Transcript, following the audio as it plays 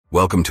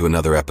Welcome to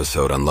another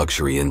episode on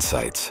Luxury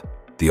Insights,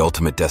 the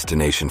ultimate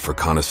destination for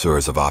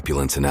connoisseurs of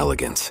opulence and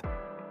elegance.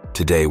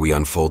 Today we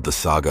unfold the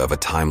saga of a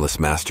timeless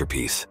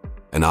masterpiece,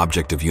 an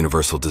object of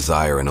universal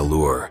desire and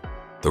allure,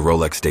 the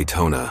Rolex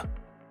Daytona,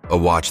 a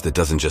watch that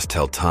doesn't just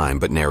tell time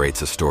but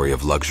narrates a story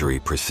of luxury,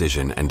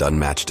 precision, and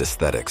unmatched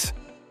aesthetics.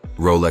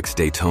 Rolex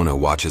Daytona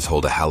watches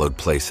hold a hallowed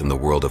place in the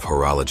world of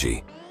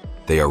horology.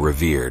 They are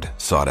revered,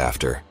 sought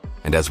after,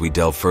 and as we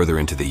delve further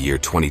into the year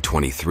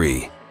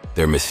 2023,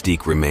 their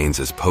mystique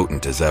remains as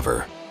potent as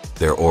ever,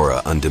 their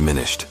aura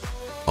undiminished,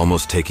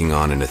 almost taking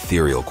on an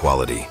ethereal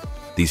quality.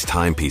 These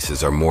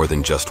timepieces are more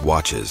than just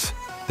watches.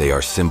 They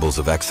are symbols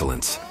of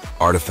excellence,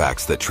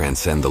 artifacts that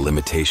transcend the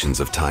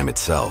limitations of time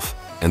itself,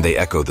 and they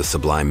echo the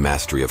sublime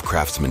mastery of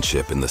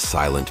craftsmanship in the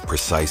silent,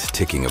 precise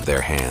ticking of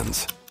their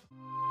hands.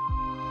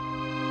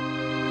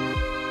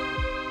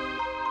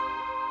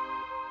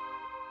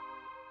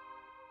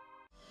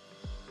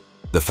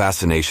 The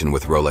fascination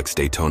with Rolex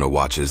Daytona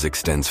watches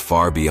extends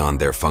far beyond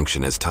their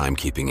function as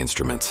timekeeping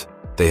instruments.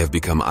 They have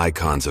become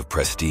icons of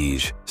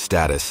prestige,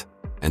 status,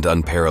 and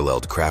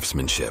unparalleled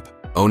craftsmanship.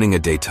 Owning a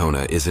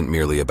Daytona isn't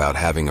merely about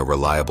having a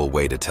reliable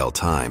way to tell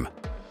time.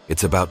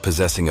 It's about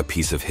possessing a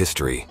piece of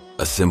history,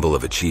 a symbol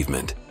of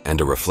achievement,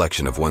 and a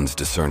reflection of one's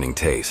discerning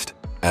taste.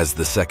 As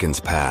the seconds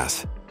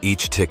pass,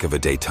 each tick of a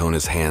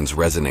Daytona's hands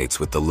resonates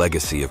with the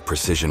legacy of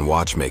precision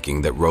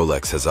watchmaking that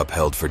Rolex has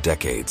upheld for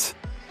decades.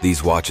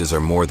 These watches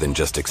are more than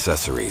just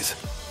accessories.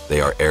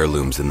 They are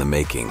heirlooms in the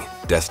making,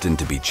 destined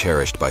to be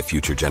cherished by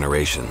future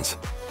generations.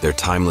 Their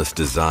timeless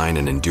design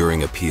and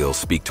enduring appeal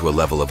speak to a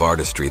level of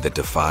artistry that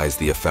defies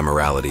the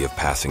ephemerality of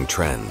passing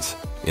trends.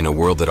 In a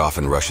world that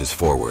often rushes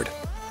forward,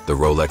 the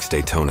Rolex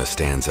Daytona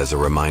stands as a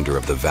reminder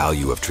of the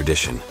value of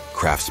tradition,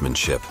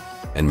 craftsmanship,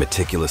 and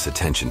meticulous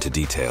attention to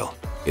detail.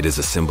 It is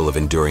a symbol of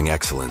enduring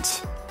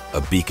excellence,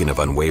 a beacon of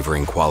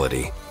unwavering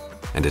quality,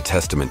 and a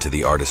testament to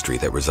the artistry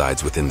that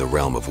resides within the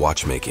realm of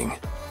watchmaking.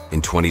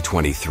 In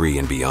 2023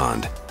 and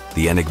beyond,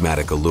 the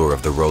enigmatic allure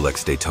of the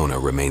Rolex Daytona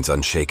remains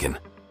unshaken,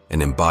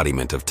 an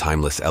embodiment of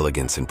timeless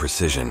elegance and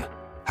precision.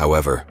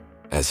 However,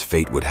 as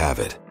fate would have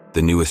it,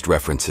 the newest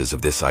references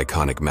of this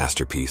iconic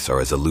masterpiece are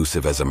as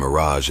elusive as a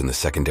mirage in the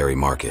secondary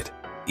market.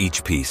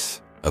 Each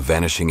piece, a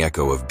vanishing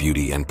echo of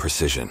beauty and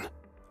precision,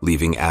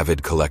 leaving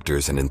avid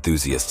collectors and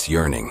enthusiasts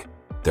yearning,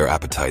 their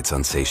appetites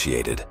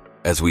unsatiated.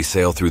 As we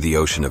sail through the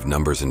ocean of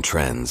numbers and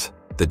trends,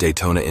 the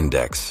Daytona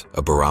Index,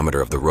 a barometer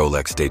of the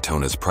Rolex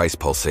Daytona's price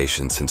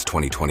pulsation since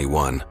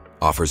 2021,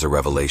 offers a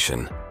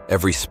revelation.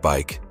 Every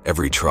spike,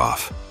 every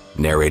trough,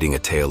 narrating a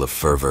tale of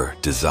fervor,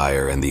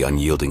 desire, and the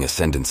unyielding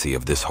ascendancy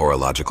of this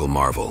horological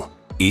marvel.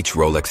 Each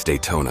Rolex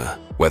Daytona,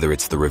 whether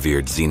it's the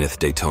revered Zenith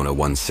Daytona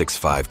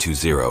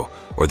 16520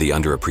 or the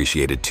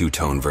underappreciated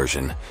two-tone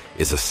version,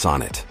 is a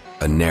sonnet,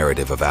 a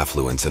narrative of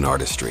affluence and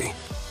artistry.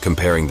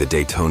 Comparing the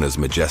Daytona's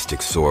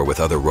majestic soar with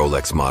other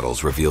Rolex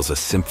models reveals a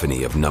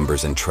symphony of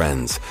numbers and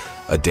trends,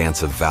 a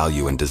dance of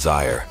value and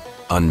desire,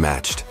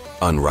 unmatched,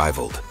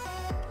 unrivaled.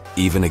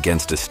 Even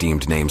against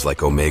esteemed names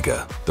like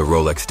Omega, the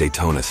Rolex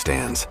Daytona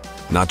stands,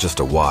 not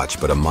just a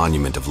watch but a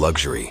monument of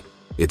luxury,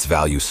 its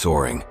value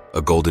soaring,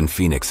 a golden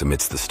phoenix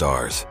amidst the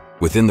stars.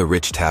 Within the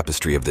rich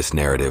tapestry of this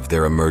narrative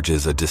there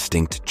emerges a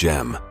distinct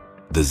gem,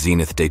 the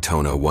Zenith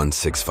Daytona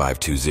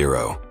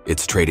 16520.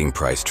 Its trading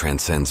price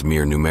transcends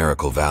mere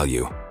numerical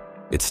value.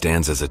 It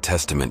stands as a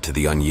testament to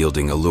the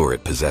unyielding allure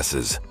it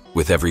possesses.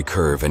 With every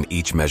curve and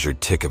each measured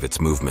tick of its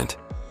movement,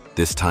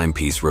 this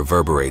timepiece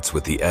reverberates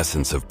with the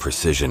essence of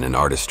precision and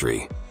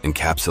artistry,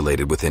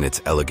 encapsulated within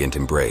its elegant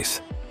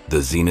embrace.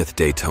 The Zenith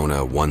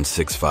Daytona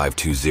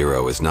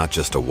 16520 is not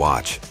just a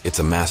watch, it's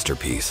a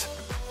masterpiece,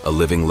 a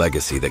living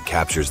legacy that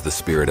captures the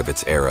spirit of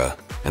its era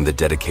and the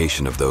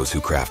dedication of those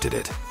who crafted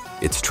it.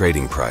 Its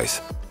trading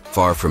price,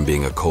 far from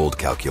being a cold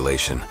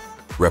calculation,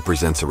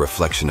 represents a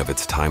reflection of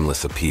its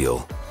timeless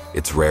appeal,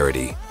 its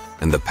rarity,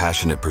 and the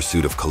passionate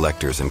pursuit of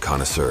collectors and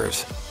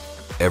connoisseurs.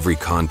 Every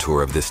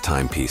contour of this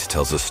timepiece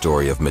tells a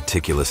story of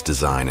meticulous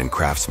design and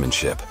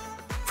craftsmanship,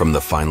 from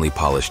the finely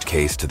polished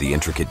case to the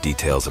intricate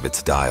details of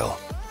its dial.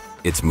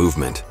 Its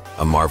movement,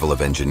 a marvel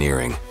of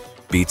engineering,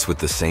 beats with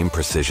the same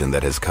precision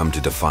that has come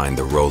to define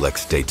the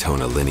Rolex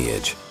Daytona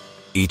lineage.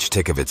 Each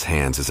tick of its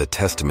hands is a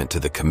testament to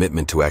the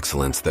commitment to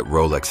excellence that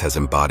Rolex has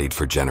embodied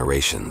for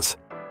generations.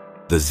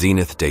 The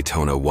Zenith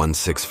Daytona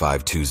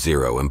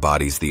 16520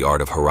 embodies the art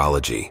of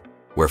horology,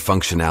 where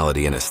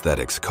functionality and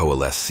aesthetics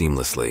coalesce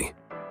seamlessly.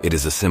 It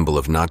is a symbol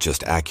of not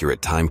just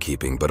accurate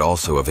timekeeping but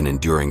also of an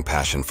enduring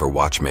passion for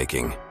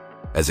watchmaking.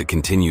 As it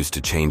continues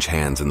to change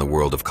hands in the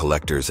world of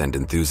collectors and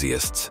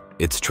enthusiasts,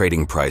 its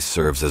trading price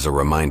serves as a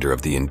reminder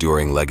of the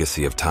enduring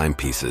legacy of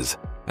timepieces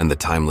and the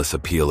timeless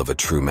appeal of a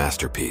true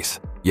masterpiece.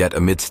 Yet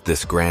amidst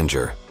this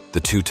grandeur, the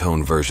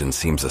two-tone version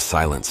seems a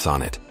silent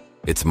sonnet,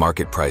 its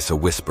market price a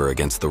whisper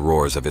against the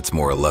roars of its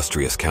more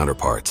illustrious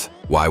counterparts.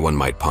 Why, one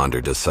might ponder,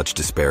 does such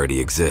disparity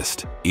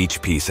exist?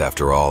 Each piece,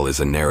 after all, is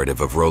a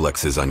narrative of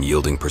Rolex's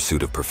unyielding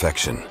pursuit of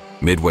perfection.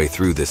 Midway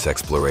through this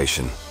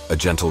exploration, a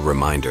gentle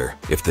reminder: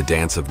 if the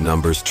dance of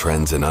numbers,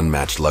 trends, and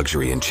unmatched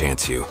luxury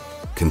enchants you,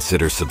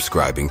 consider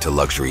subscribing to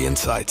Luxury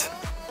Insights.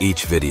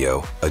 Each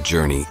video, a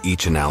journey,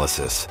 each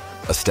analysis,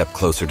 a step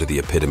closer to the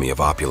epitome of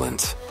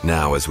opulence.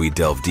 Now, as we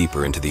delve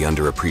deeper into the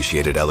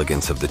underappreciated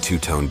elegance of the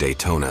two-tone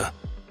Daytona,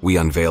 we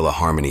unveil a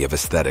harmony of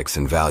aesthetics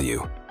and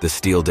value. The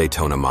steel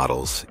Daytona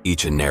models,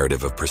 each a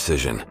narrative of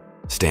precision,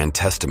 stand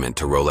testament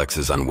to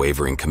Rolex's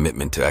unwavering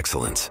commitment to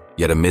excellence.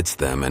 Yet amidst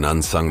them, an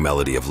unsung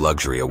melody of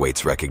luxury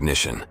awaits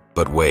recognition.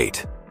 But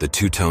wait, the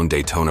two-tone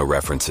Daytona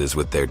references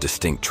with their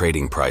distinct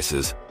trading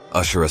prices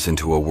usher us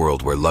into a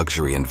world where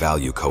luxury and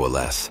value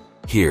coalesce.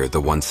 Here, the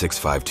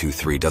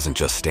 16523 doesn't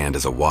just stand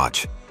as a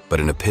watch, but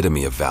an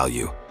epitome of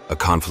value, a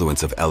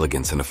confluence of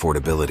elegance and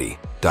affordability.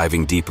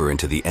 Diving deeper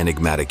into the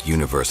enigmatic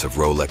universe of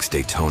Rolex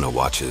Daytona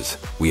watches,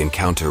 we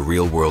encounter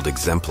real-world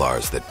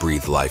exemplars that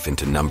breathe life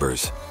into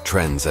numbers,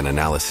 trends, and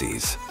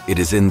analyses. It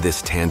is in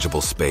this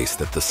tangible space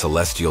that the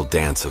celestial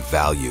dance of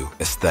value,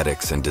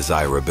 aesthetics, and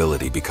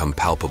desirability become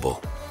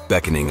palpable,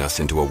 beckoning us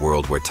into a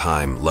world where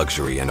time,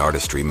 luxury, and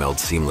artistry meld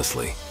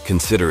seamlessly.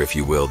 Consider, if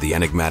you will, the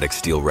enigmatic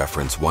steel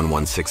reference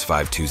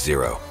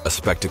 116520, a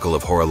spectacle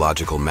of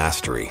horological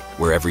mastery,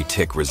 where every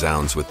tick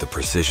resounds with the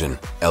precision,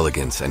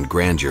 elegance, and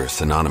grandeur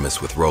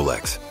synonymous with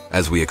Rolex.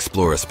 As we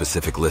explore a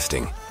specific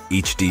listing,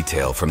 each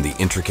detail, from the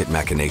intricate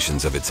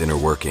machinations of its inner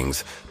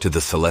workings to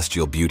the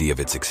celestial beauty of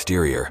its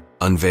exterior,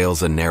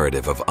 unveils a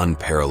narrative of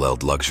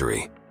unparalleled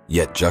luxury.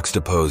 Yet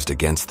juxtaposed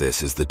against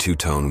this is the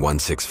two-tone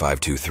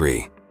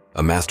 16523,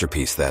 a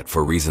masterpiece that,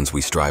 for reasons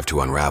we strive to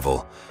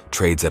unravel,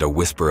 trades at a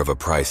whisper of a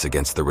price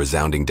against the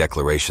resounding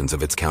declarations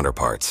of its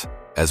counterparts.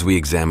 As we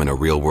examine a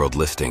real-world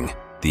listing,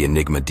 the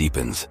enigma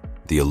deepens,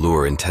 the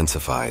allure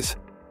intensifies,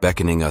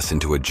 beckoning us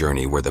into a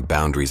journey where the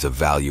boundaries of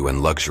value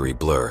and luxury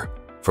blur.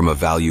 From a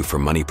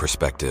value-for-money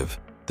perspective,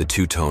 the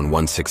two-tone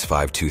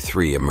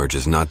 16523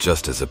 emerges not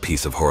just as a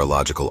piece of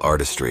horological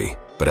artistry,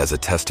 but as a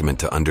testament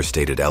to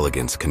understated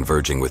elegance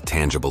converging with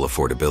tangible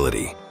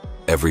affordability.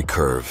 Every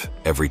curve,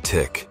 every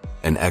tick,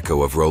 an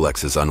echo of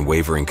Rolex's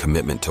unwavering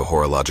commitment to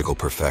horological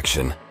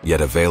perfection,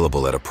 yet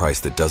available at a price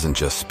that doesn't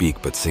just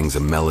speak but sings a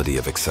melody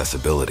of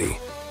accessibility.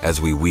 As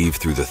we weave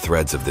through the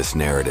threads of this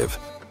narrative,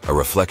 a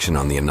reflection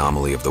on the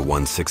anomaly of the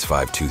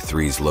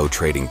 16523's low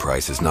trading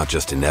price is not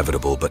just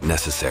inevitable but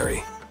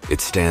necessary. It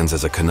stands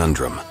as a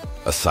conundrum,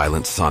 a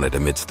silent sonnet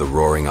amidst the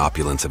roaring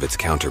opulence of its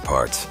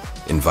counterparts,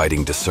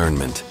 inviting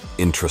discernment,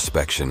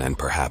 introspection, and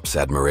perhaps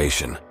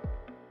admiration.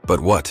 But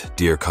what,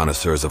 dear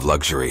connoisseurs of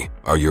luxury,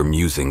 are your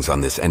musings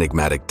on this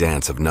enigmatic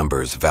dance of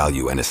numbers,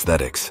 value, and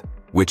aesthetics?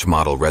 Which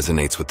model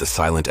resonates with the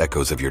silent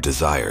echoes of your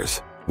desires,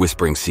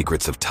 whispering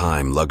secrets of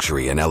time,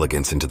 luxury, and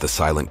elegance into the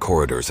silent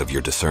corridors of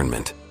your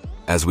discernment?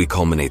 As we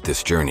culminate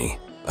this journey,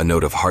 a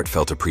note of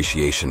heartfelt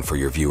appreciation for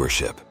your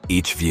viewership.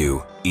 Each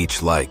view,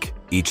 each like,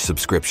 each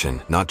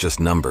subscription, not just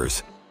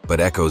numbers,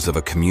 but echoes of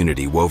a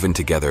community woven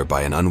together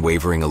by an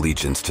unwavering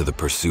allegiance to the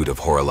pursuit of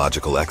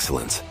horological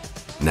excellence.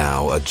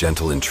 Now, a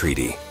gentle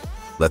entreaty.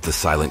 Let the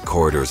silent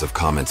corridors of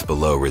comments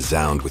below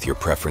resound with your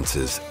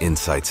preferences,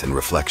 insights, and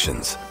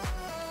reflections.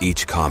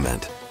 Each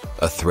comment,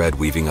 a thread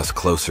weaving us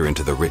closer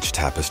into the rich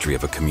tapestry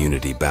of a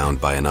community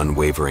bound by an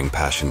unwavering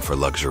passion for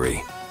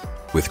luxury.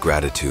 With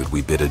gratitude,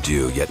 we bid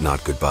adieu, yet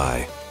not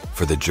goodbye,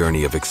 for the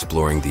journey of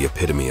exploring the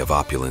epitome of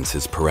opulence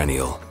is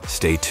perennial.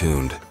 Stay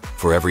tuned,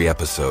 for every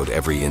episode,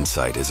 every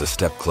insight is a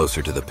step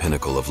closer to the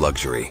pinnacle of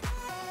luxury.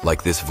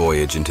 Like this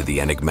voyage into the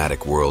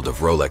enigmatic world of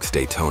Rolex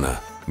Daytona,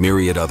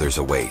 myriad others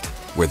await,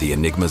 where the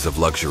enigmas of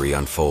luxury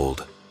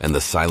unfold, and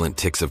the silent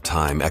ticks of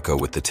time echo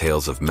with the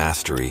tales of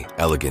mastery,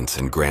 elegance,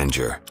 and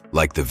grandeur.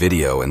 Like the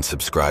video and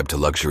subscribe to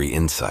Luxury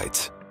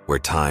Insights, where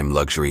time,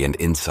 luxury, and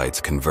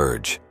insights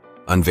converge,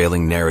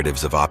 unveiling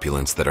narratives of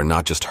opulence that are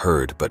not just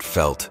heard but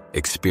felt,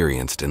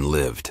 experienced, and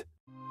lived.